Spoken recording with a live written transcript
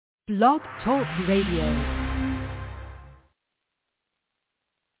Blog Talk Radio.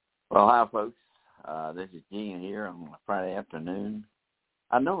 Well, hi, folks. This is Gene here on a Friday afternoon.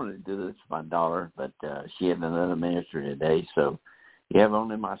 I normally do this with my daughter, but she had another ministry today, so you have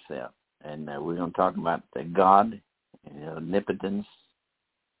only myself. And we're going to talk about the God, omnipotence,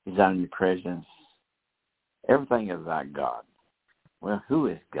 His omnipresence, everything about God. Well, who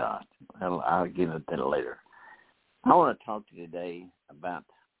is God? Well, I'll get into that later. I want to talk to you today about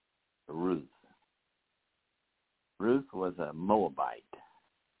Ruth. Ruth was a Moabite.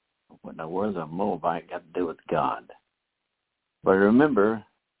 What in the world does a Moabite got to do with God? But remember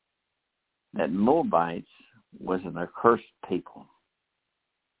that Moabites was an accursed people.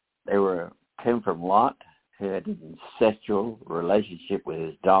 They came from Lot, who had an incestual relationship with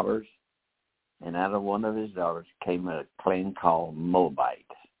his daughters, and out of one of his daughters came a clan called Moabite.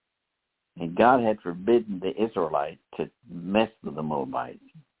 And God had forbidden the Israelites to mess with the Moabites.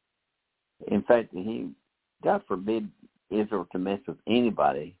 In fact, God forbid Israel to mess with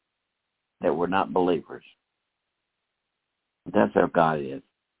anybody that were not believers. That's how God is.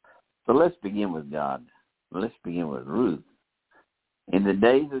 So let's begin with God. Let's begin with Ruth. In the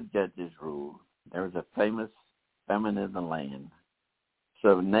days of Judges' rule, there was a famous famine in the land.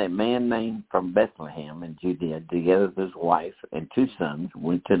 So a man named from Bethlehem in Judea, together with his wife and 2 sons,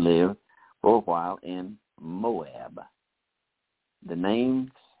 went to live for a while in Moab. The names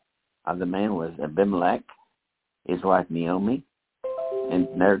of the man was Abimelech, his wife Naomi, and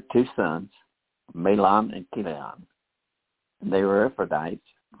their 2 sons, Mahlon and Chilion. They were Ephrathites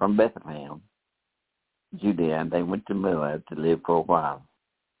from Bethlehem, Judea, and they went to Moab to live for a while.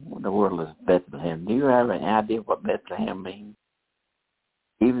 What in the world is Bethlehem? Do you have an idea what Bethlehem means?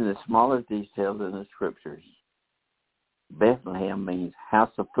 Even the smallest details in the scriptures. Bethlehem means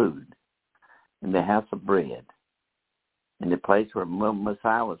house of food and the house of bread. And the place where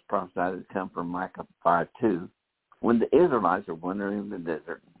Messiah was prophesied to come from Micah 5:2. When the Israelites were wandering in the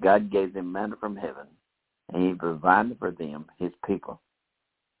desert, God gave them manna from heaven, and He provided for them His people,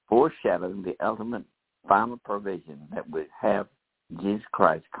 foreshadowing the ultimate final provision that would have Jesus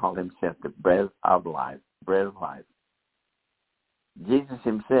Christ call Himself the bread of life, bread of life. Jesus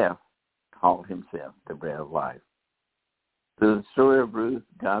Himself called Himself the bread of life. Through the story of Ruth,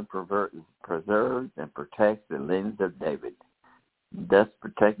 God preserves and protects the lineage of David, thus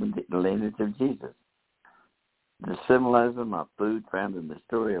protecting the lineage of Jesus. The symbolism of food found in the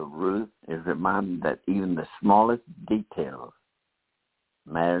story of Ruth is reminding that even the smallest details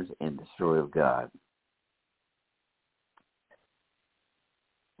matters in the story of God.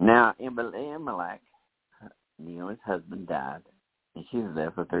 Now, Elimelech, Naomi's husband, died, and she was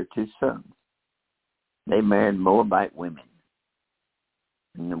left with her 2 sons. They married Moabite women.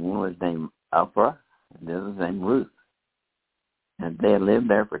 And the one was named Ophrah, and the other was named Ruth. And they lived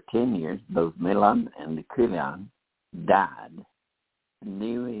there for 10 years. Both Mahlon and Chilion died. And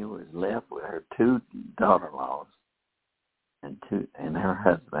Naomi was left with her 2 daughter-in-laws and her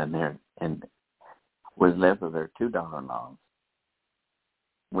husband there, and was left with her 2 daughter-in-laws.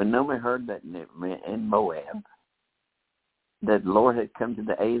 When Naomi heard that in Moab, that the Lord had come to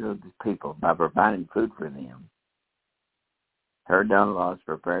the aid of the people by providing food for them, her daughter-in-laws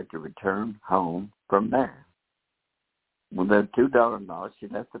prepared to return home from there. With her 2 daughter-in-laws, she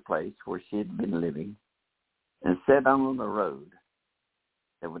left the place where she had been living and set on the road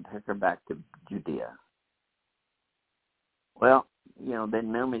that would take her back to Judea. Well,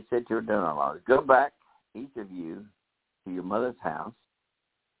 then Naomi said to her daughter-in-laws, "Go back, each of you, to your mother's house.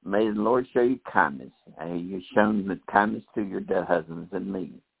 May the Lord show you kindness, and you've shown the kindness to your dead husbands and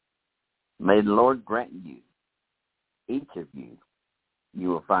me. May the Lord grant you, each of you, you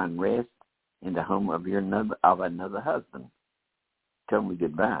will find rest in the home of another husband. Tell me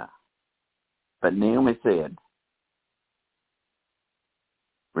goodbye." But Naomi said,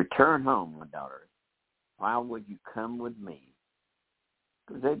 "Return home, my daughters. Why would you come with me?"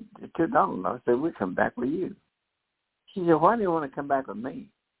 Because the 2 daughters said, "We'll come back with you." She said, "Why do you want to come back with me?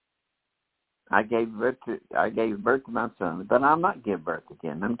 I gave birth to my son, but I'll not give birth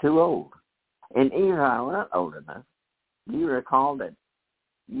again. I'm too old. And even if I'm not old enough, do you recall that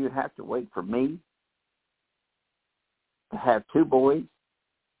you would have to wait for me to have 2 boys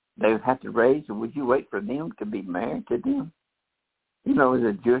they would have to raise, and would you wait for them to be married to them?" It was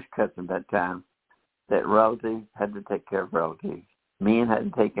a Jewish custom at that time that relatives had to take care of relatives. Men had to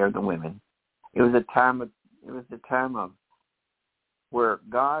take care of the women. It was a time of where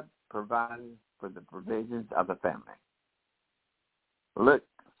God provided for the provisions of the family. "Look,"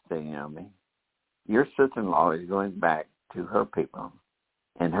 said Naomi, "your sister-in-law is going back to her people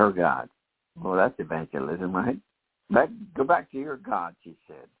and her God." Well, that's evangelism, right? Go back to your God, she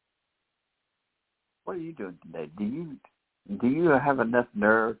said. What are you doing today? Do you have enough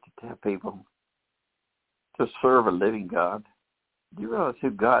nerve to tell people to serve a living God? Do you realize who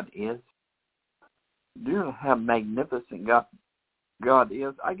God is? Do you know how magnificent God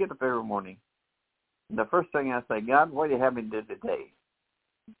is? I get up every morning, and the first thing I say, God, what do you have me do today?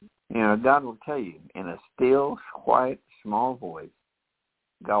 God will tell you in a still, quiet, small voice.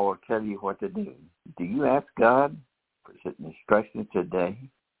 God will tell you what to do. Do you ask God for certain instructions today?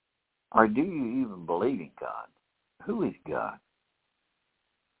 Or do you even believe in God? Who is God?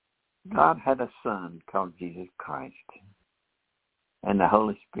 God had a son called Jesus Christ and the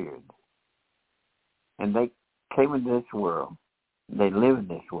Holy Spirit. And they came into this world. They live in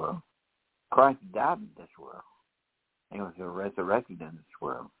this world. Christ died in this world and was resurrected in this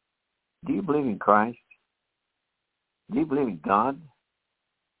world. Do you believe in Christ? Do you believe in God?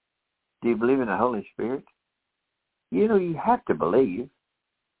 Do you believe in the Holy Spirit? You have to believe.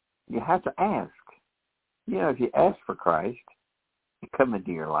 You have to ask. If you ask for Christ to come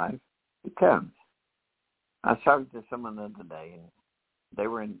into your life, He comes. I was talking to someone the other day, and they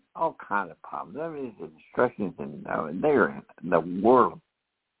were in all kinds of problems. I mean, instructions, and they were in the world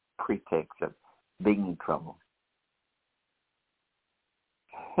pretext of being in trouble.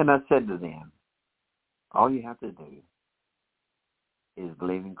 And I said to them, all you have to do is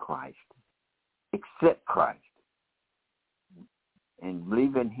believe in Christ. Accept Christ. And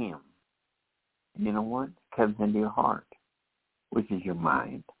believe in Him. You know what? It comes into your heart, which is your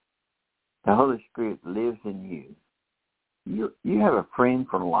mind. The Holy Spirit lives in you. You have a friend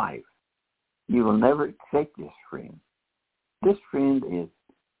for life. You will never accept this friend. This friend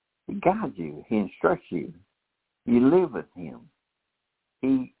He guides you. He instructs you. You live with Him.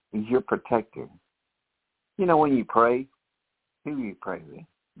 He is your protector. When you pray, who do you pray with?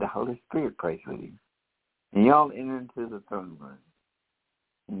 The Holy Spirit prays with you. And you all enter into the throne room.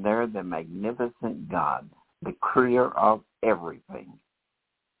 And there the magnificent God, the creator of everything.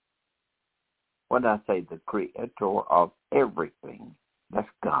 What did I say? The creator of everything. That's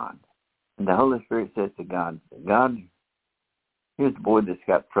God. And the Holy Spirit says to God, God, here's the boy that's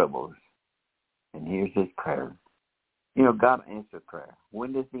got troubles. And here's his prayer. God answers prayer.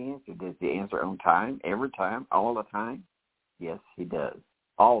 When does He answer? Does He answer on time, every time, all the time? Yes, He does.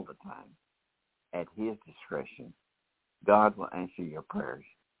 All the time. At His discretion. God will answer your prayers.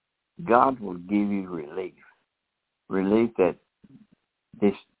 God will give you relief. Relief that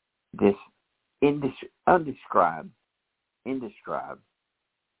this undescribed,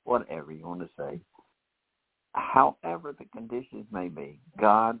 whatever you want to say, however the conditions may be,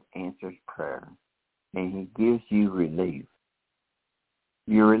 God answers prayer. And He gives you relief.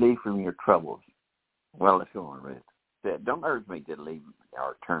 You're relief from your troubles. Well, let's go on, Ruth. Said, don't urge me to leave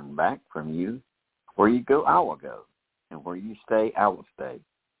or turn back from you. Where you go, I will go. And where you stay, I will stay.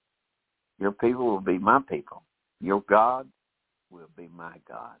 Your people will be my people. Your God will be my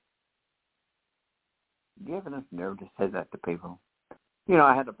God. Do you have enough nerve to say that to people?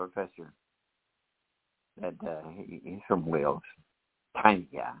 I had a professor that he's from Wales, tiny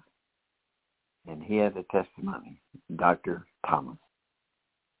guy. And he had a testimony, Dr. Thomas.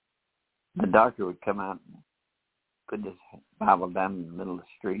 The doctor would come out and put his Bible down in the middle of the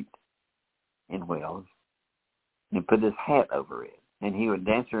street in Wales and put his hat over it. And he would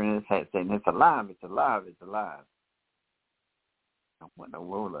dance around his hat saying, it's alive, it's alive, it's alive. What in the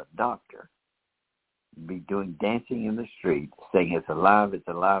world a doctor would be doing dancing in the street saying, it's alive, it's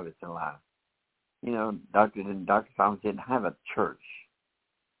alive, it's alive. Dr. Thomas didn't have a church.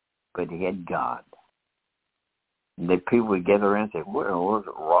 But he had God. And the people would gather around and say, what is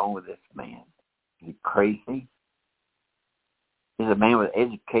wrong with this man? Is he crazy? He's a man with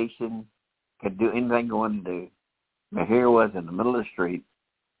education, could do anything he wanted to do. But here he was in the middle of the street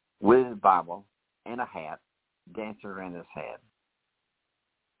with his Bible and a hat, dancing around his hat.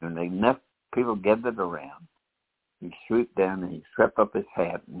 And enough people gathered around. He swooped down and he swept up his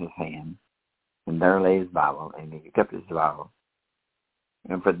hat in his hand. And there lay his Bible, and he kept his Bible.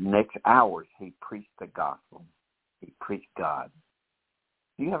 And for the next hours, he preached the gospel. He preached God.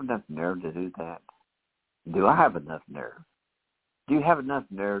 Do you have enough nerve to do that? Do I have enough nerve? Do you have enough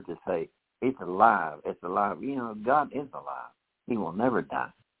nerve to say, it's alive, it's alive? God is alive. He will never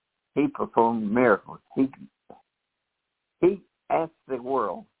die. He performed miracles. He asked the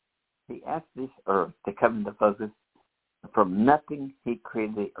world, He asked this earth to come into focus. From nothing, He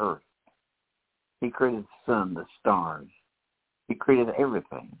created the earth. He created the sun, the stars. He created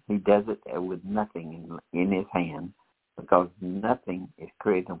everything. He does it with nothing in His hand, because nothing is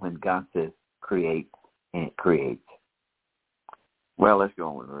created when God says create, and it creates. Well, let's go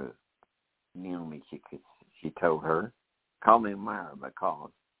on with Ruth. Naomi, she told her, call me Mara,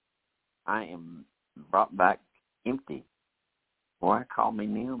 because I am brought back empty. Why call me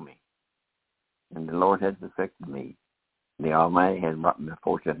Naomi? And the Lord has affected me. The Almighty has brought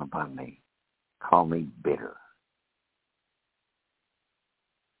misfortune upon me. Call me bitter.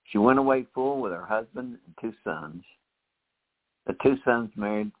 She went away full with her husband and 2 sons. The 2 sons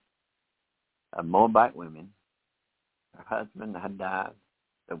married Moabite women. Her husband had died.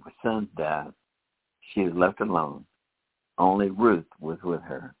 The sons died. She was left alone. Only Ruth was with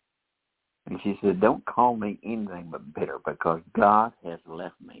her. And she said, don't call me anything but bitter, because God has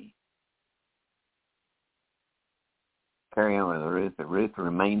left me. Carry on with Ruth, but Ruth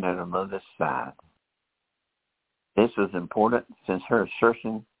remained at her mother's side. This was important since her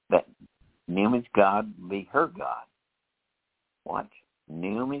assertion that Naomi's God would be her God. What?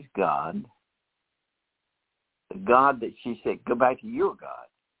 Naomi's God, the God that she said, go back to your God.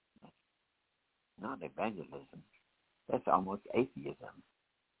 That's not evangelism. That's almost atheism.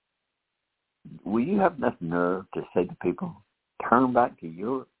 Will you have enough nerve to say to people, turn back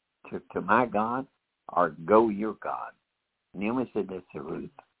to my God, or go your God? Naomi said this to Ruth.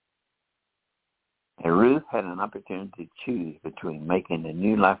 And Ruth had an opportunity to choose between making a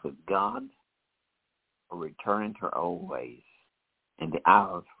new life with God or returning to her old ways and the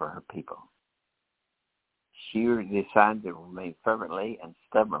idols for her people. She decided to remain fervently and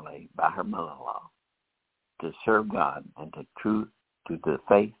stubbornly by her mother-in-law, to serve God and to the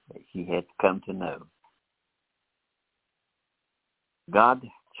faith that she had come to know. God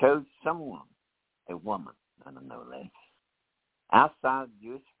chose someone, a woman, no less, outside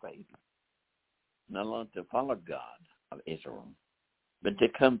Jewish faith, not only to follow God of Israel, but to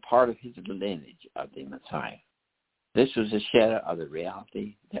become part of his lineage of the Messiah. This was a shadow of the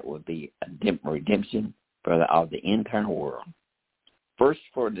reality that would be a redemption of the entire world, first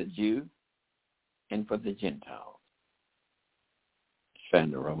for the Jew and for the Gentiles. It's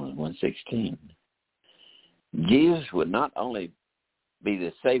found in Romans 1:16. Jesus would not only be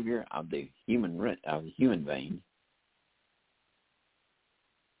the Savior of the human vein,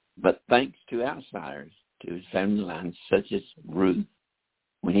 but thanks to outsiders, to his family line, such as Ruth,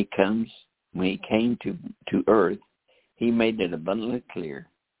 when he came to earth, he made it abundantly clear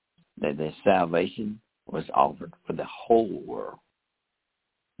that the salvation was offered for the whole world.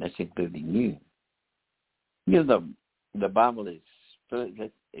 That's including you. You know, the Bible is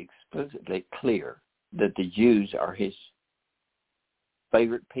explicitly clear that the Jews are his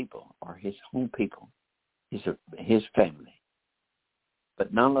favorite people, or his home people, his family.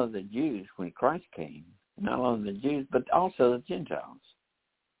 But not only the Jews, when Christ came, not only the Jews, but also the Gentiles.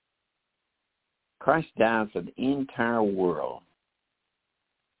 Christ died for the entire world,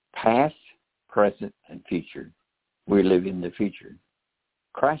 past, present, and future. We live in the future.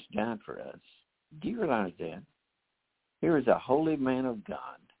 Christ died for us. Do you realize that? Here is a holy man of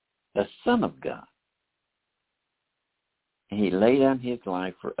God, the Son of God. And he laid down his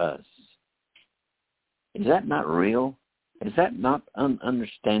life for us. Is that not real? Is that not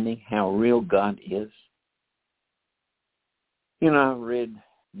understanding how real God is? You know, I've read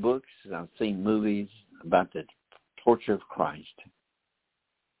books, I've seen movies about the torture of Christ.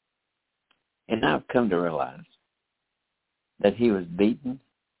 And I've come to realize that he was beaten,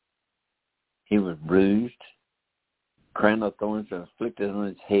 he was bruised, crown of thorns were afflicted on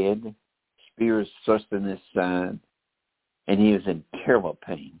his head, spears thrust in his side, and he was in terrible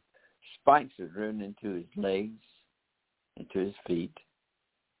pain. Spikes were driven into his legs, into his feet,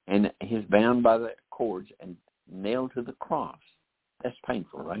 and he was bound by the cords and nailed to the cross. That's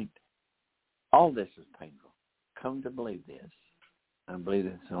painful, right? All this is painful. Come to believe this. I believe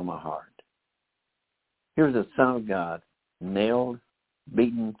this on my heart. Here's the Son of God, nailed,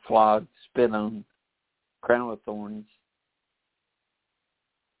 beaten, flogged, spit on, crown of thorns.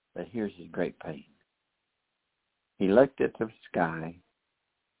 But here's his great pain. He looked at the sky,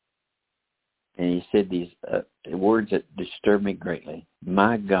 and he said these words that disturbed me greatly.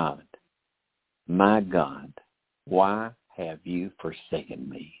 My God, why have you forsaken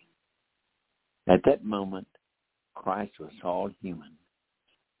me? At that moment, Christ was all human.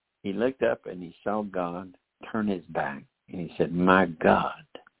 He looked up and he saw God turn his back, and he said, my God,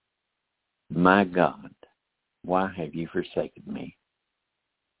 why have you forsaken me?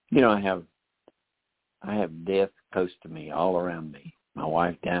 You know, I have death close to me, all around me. My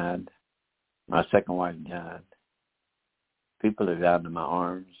wife died. My second wife died. People have died in my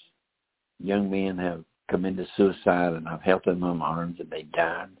arms. Young men have committed suicide, and I've held them in my arms, and they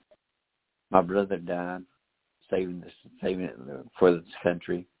died. My brother died, saving it for this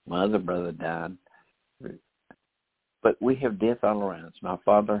country. My other brother died. But we have death all around us. My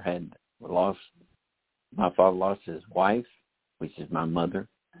father lost his wife, which is my mother.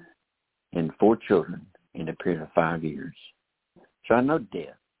 and 4 children in a period of 5 years. So I know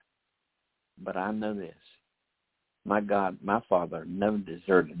death, but I know this. My God, my Father never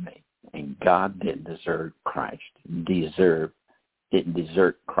deserted me, and God didn't desert Christ. Didn't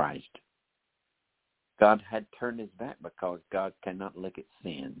desert Christ. God had turned his back because God cannot look at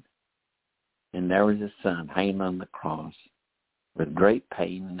sin. And there was his son hanging on the cross with great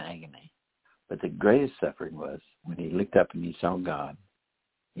pain and agony. But the greatest suffering was when he looked up and he saw God.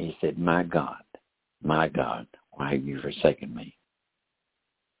 And he said, my God, why have you forsaken me?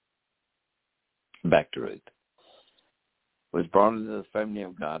 Back to Ruth. Was brought into the family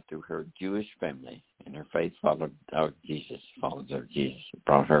of God through her Jewish family, and her faith followed Jesus.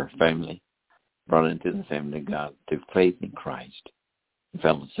 Brought her family, brought into the family of God through faith in Christ,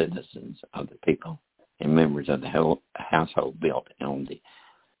 fellow citizens of the people, and members of the household built on the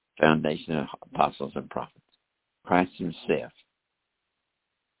foundation of apostles and prophets. Christ himself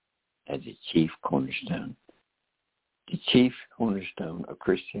as the chief cornerstone. The chief cornerstone of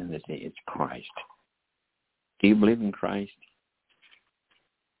Christianity is Christ. Do you believe in Christ?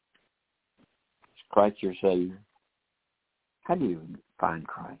 Is Christ your Savior? How do you find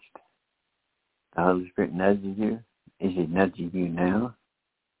Christ? The Holy Spirit nudges you. Is he nudging you now?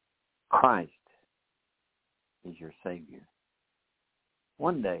 Christ is your Savior.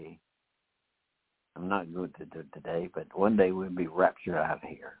 One day, I'm not going to do it today, but one day we'll be raptured out of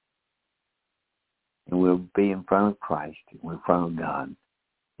here. And we'll be in front of Christ, in front of God,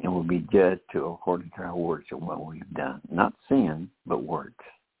 and we'll be judged according to our works and what we've done. Not sin, but works.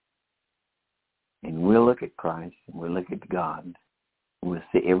 And we'll look at Christ, and we'll look at God, and we'll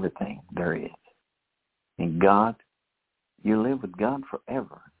see everything there is. And God, you live with God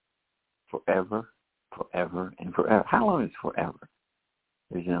forever. Forever, forever, and forever. How long is forever?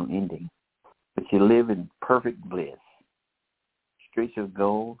 There's no ending. But you live in perfect bliss. Streets of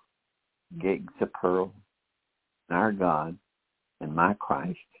gold, gates of pearl, and our God and my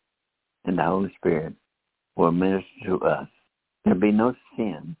Christ and the Holy Spirit will minister to us. There'll be no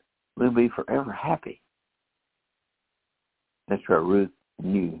sin. We'll be forever happy. That's what Ruth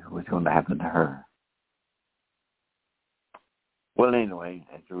knew was going to happen to her. Well, anyway,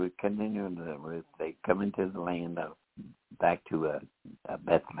 as we continue into Ruth, they come into the land back to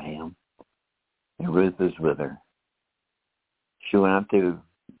Bethlehem, and Ruth was with her. She went out to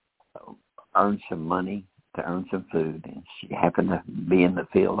earn some money, to earn some food, and she happened to be in the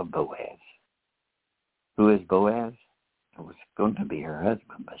field of Boaz. Who is Boaz? It was going to be her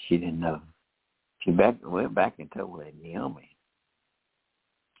husband, but she didn't know. She went back and told Naomi.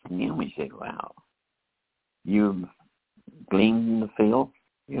 And Naomi said, wow, you gleaned in the field?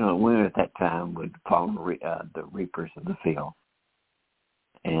 You know, we at that time would follow the reapers of the field.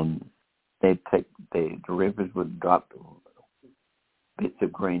 And they'd take, the reapers would drop bits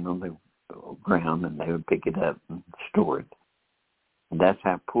of grain on the ground, and they would pick it up and store it. And that's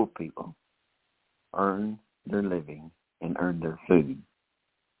how poor people earn their living and earn their food.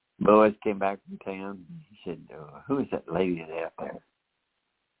 Boaz came back from town. He said, who is that lady out there?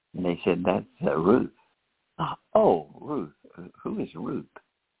 And they said, that's Ruth. Oh, Ruth. Who is Ruth?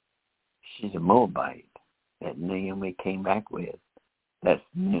 She's a Moabite that Naomi came back with. That's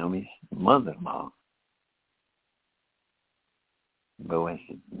Naomi's mother-in-law. Boaz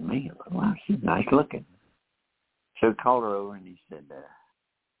said, man, wow, she's nice looking. So he called her over and he said,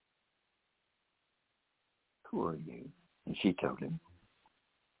 who are you? And she told him.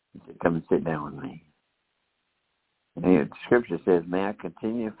 He said, come and sit down with me. And the scripture says, may I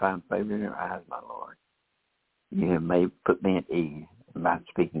continue to find favor in your eyes, my Lord. You have put me at ease by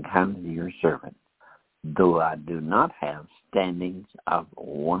speaking kindly to your servant, though I do not have standings of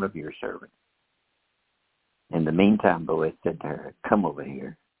one of your servants. In the meantime, Boaz said to her, come over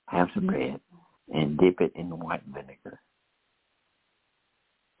here, have some bread, and dip it in white vinegar.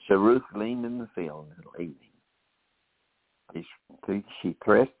 So Ruth gleaned in the field until evening. She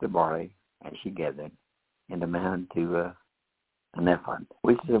threshed the barley as she gathered, and amounted to an ephah,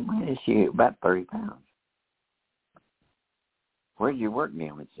 which is she about 30 pounds. Where did you work,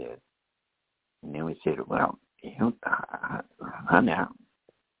 Naomi said. And Naomi said, well, I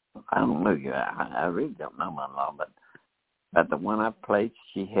don't know you. I really don't know my law, but the one I placed,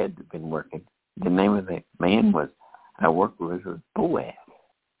 she had been working. The name of the man I worked with was Boaz.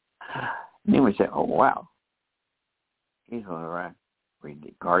 Naomi said, oh, wow. He's one of our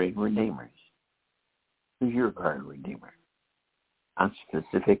guardian redeemers. Who's your guardian redeemer? I'm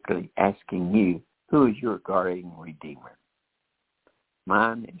specifically asking you, who is your guardian redeemer?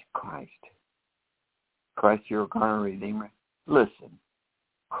 Mine is Christ. Christ, your guardian redeemer? Listen,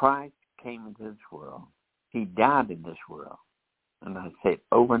 Christ came into this world. He died in this world. And I say it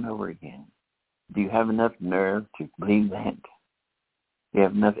over and over again. Do you have enough nerve to believe that? Do you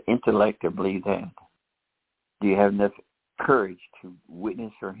have enough intellect to believe that? Do you have enough courage to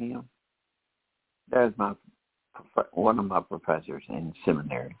witness for him? That was one of my professors in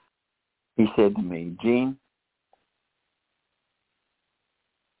seminary. He said to me, Gene,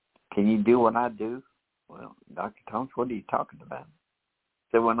 can you do what I do? Well, Dr. Thomas, what are you talking about?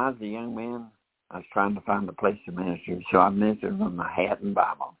 So when I was a young man, I was trying to find a place to minister, so I ministered with my hat and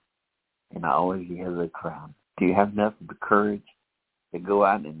Bible. And I always yell at the crowd, do you have enough of the courage to go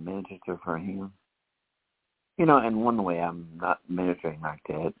out and minister for him? You know, in one way, I'm not ministering like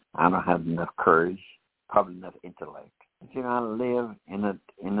that. I don't have enough courage, probably enough intellect. But, you know, I live in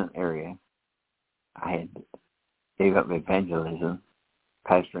an area. I gave up evangelism,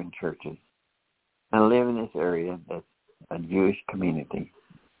 pastoring churches. I live in this area that's a Jewish community.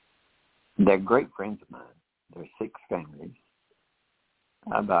 They're great friends of mine. There are 6 families,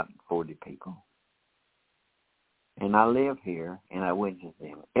 about 40 people. And I live here, and I witness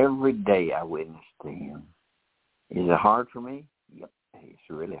them. Every day I witness to him. Is it hard for me? Yep, it's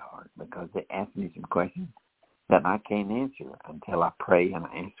really hard because they ask me some questions that I can't answer until I pray and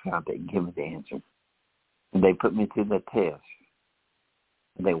I ask God to give me the answer. And they put me to the test.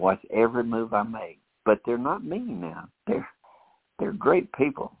 They watch every move I make. But they're not mean now. They're great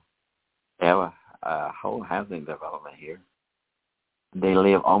people. They have a whole housing development here. They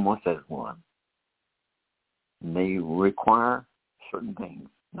live almost as one. And they require certain things,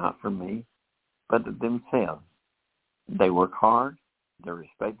 not from me, but of themselves. They work hard. They're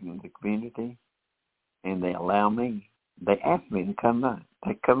respecting the community. And they allow me. They ask me to come up.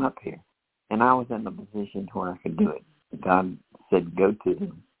 They come up here. And I was in a position where I could do it. God said, go to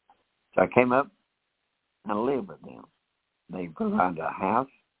them. So I came up and I live with them. They provide a house.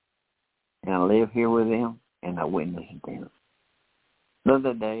 And I live here with them. And I witness them. The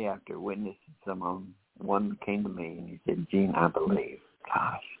other day, after witnessing someone, one came to me and he said, Gene, I believe.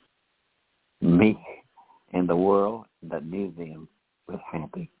 Gosh, me and the world that knew them was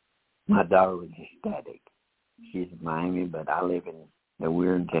happy. My daughter was ecstatic. She's in Miami, but I live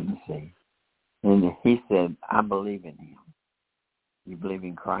we're in Tennessee. And he said, I believe in him. You believe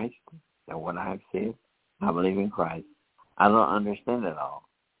in Christ? That's what I have said. I believe in Christ. I don't understand it all,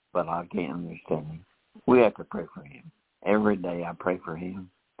 but I can't understand him. We have to pray for him. Every day I pray for him.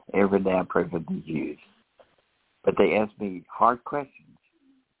 Every day I pray for the Jews. But they ask me hard questions.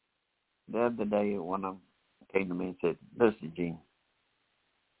 The other day, one of them came to me and said, listen, Gene,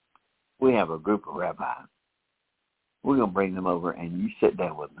 we have a group of rabbis. We're going to bring them over, and you sit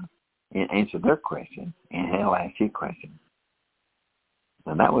down with them and answer their questions, and they'll ask you questions.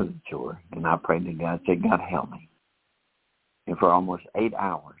 And that was a chore. And I prayed to God, said, God, help me. And for almost 8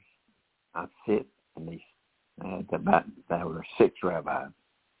 hours, I sit in these, there were 6 rabbis.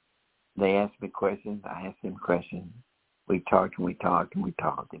 They asked me questions. I asked them questions. We talked and we talked and we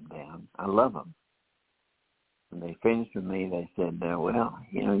talked them down. I love them. When they finished with me, they said, well,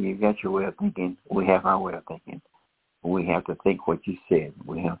 you know, you got your way of thinking. We have our way of thinking. We have to think what you said.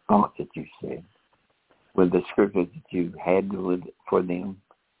 We have thoughts that you said. With the scriptures that you had for them,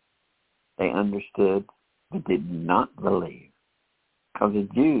 they understood but did not believe. Because the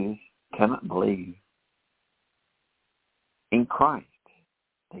Jews cannot believe in Christ.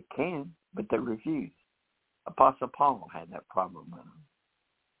 They can, but they refuse. Apostle Paul had that problem with them.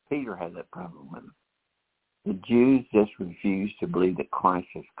 Peter had that problem with them. The Jews just refused to believe that Christ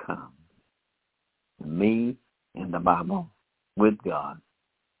has come. Me and the Bible, with God,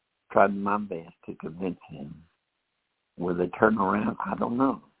 tried my best to convince him. Will they turn around? I don't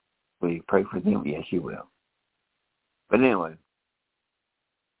know. Will you pray for them? Yes, you will. But anyway,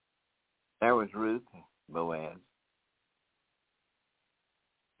 there was Ruth, Boaz.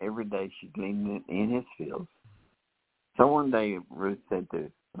 Every day she gleaned in his fields. So one day Ruth said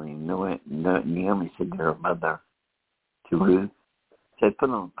Naomi said to her mother, to Ruth, said, put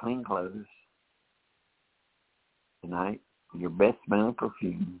on clean clothes tonight, your best smelling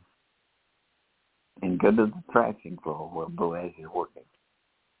perfume, and go to the threshing floor where Boaz is working.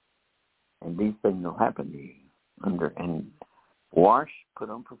 And these things will happen to you. And wash,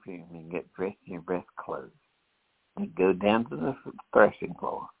 put on perfume, and get dressed in your best clothes. And go down to the threshing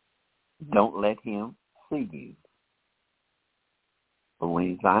floor. Don't let him see you. But when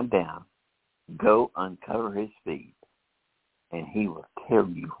he's lying down, go uncover his feet, and he will tell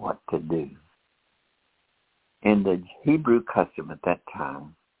you what to do. In the Hebrew custom at that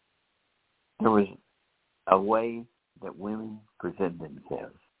time, there was a way that women presented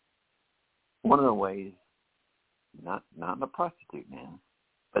themselves. One of the ways, not a prostitute now,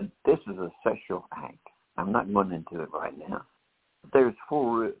 but this is a sexual act. I'm not going into it right now. There's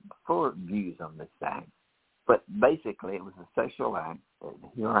four views on this act. But basically, it was a sexual act. That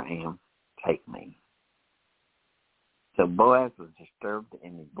here I am, take me. So Boaz was disturbed,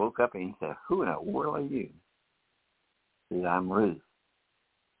 and he woke up and he said, "Who in the world are you?" He said, "I'm Ruth,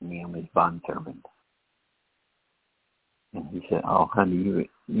 Naomi's bondservant." And he said, "Oh, honey,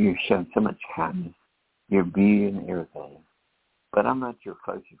 you've shown so much kindness, your beauty and everything. But I'm not your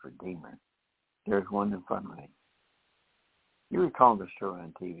closest redeemer. There's one in front of me." You recall the story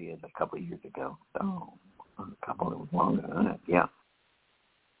on TV a couple of years ago. Oh, a couple of longer than that, yeah.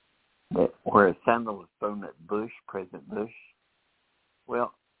 That where a sandal was thrown at Bush, President Bush.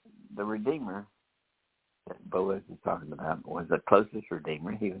 Well, the Redeemer that Boaz is talking about was the closest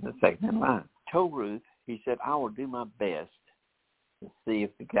Redeemer. He was the second in line. Told Ruth, he said, "I will do my best to see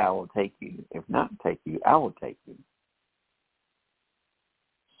if the guy will take you. If not take you, I will take you."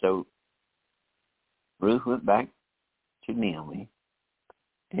 So Ruth went back to Naomi,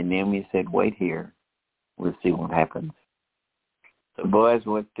 and Naomi said, "Wait here. We'll see what happens." So Boaz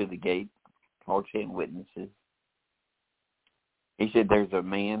went to the gate, called 10 witnesses. He said, "There's a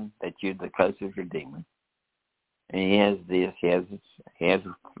man that you're the closest redeemer, and he has this. He has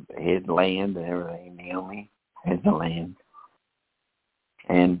his land and everything. Naomi has the land,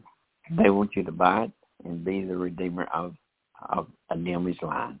 and they want you to buy it and be the redeemer of Naomi's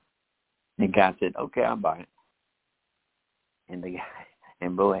line." And the guy said, "Okay, I'll buy it."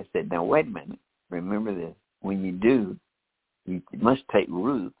 And Boaz said, "Now wait a minute. Remember this. When you do, you must take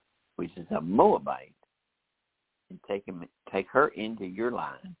Ruth, which is a Moabite, and take her into your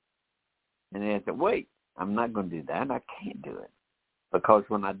line." And they said, "Wait, I'm not going to do that. I can't do it. Because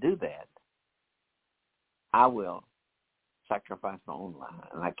when I do that, I will sacrifice my own line,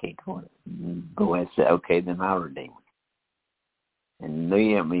 and I can't do it." And Boaz said, "Okay, then I'll redeem her." And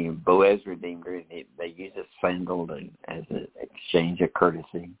Boaz redeemed her, and they used a sandal as an exchange of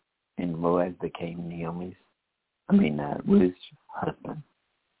courtesy. And Boaz became Ruth's husband.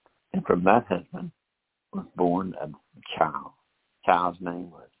 And from that husband was born a child.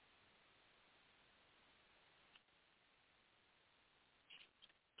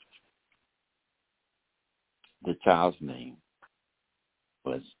 The child's name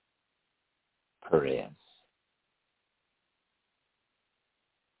was Perez.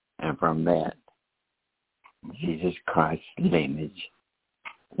 And from that, Jesus Christ's lineage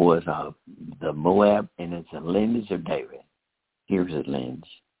was of the Moab, and it's a lineage of David. Here's the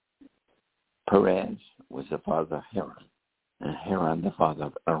lineage. Perez was the father of Haran, and Haran the father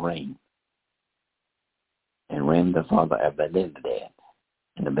of Aram, and Ram the father of Abinadab,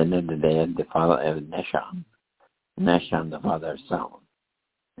 and Abinadab the father of Nahshon, Nahshon the father of Salmon,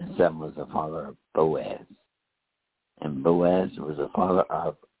 and Salmon was the father of Boaz, and Boaz was the father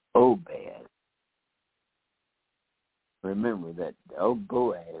of Obed. Remember that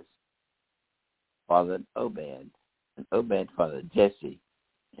Boaz fathered Obed, and Obed fathered Jesse,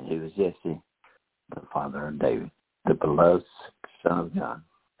 and he was Jesse, the father of David, the beloved Son of God.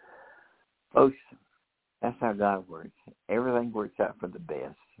 Folks, that's how God works. Everything works out for the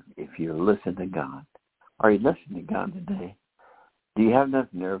best if you listen to God. Are you listening to God today? Do you have enough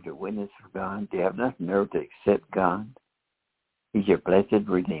nerve to witness for God? Do you have enough nerve to accept God? He's your blessed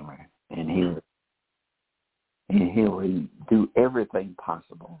Redeemer, and He will do everything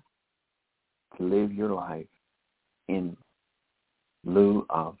possible to live your life in lieu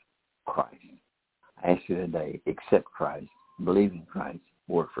of Christ. I ask you today, accept Christ, believe in Christ,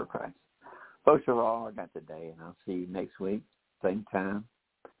 work for Christ. Folks, that's all I got today, and I'll see you next week, same time.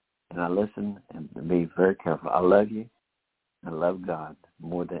 And I listen and be very careful. I love you. I love God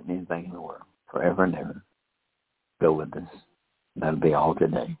more than anything in the world, forever and ever. Go with us. That'll be all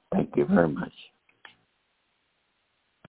today. Thank you very much.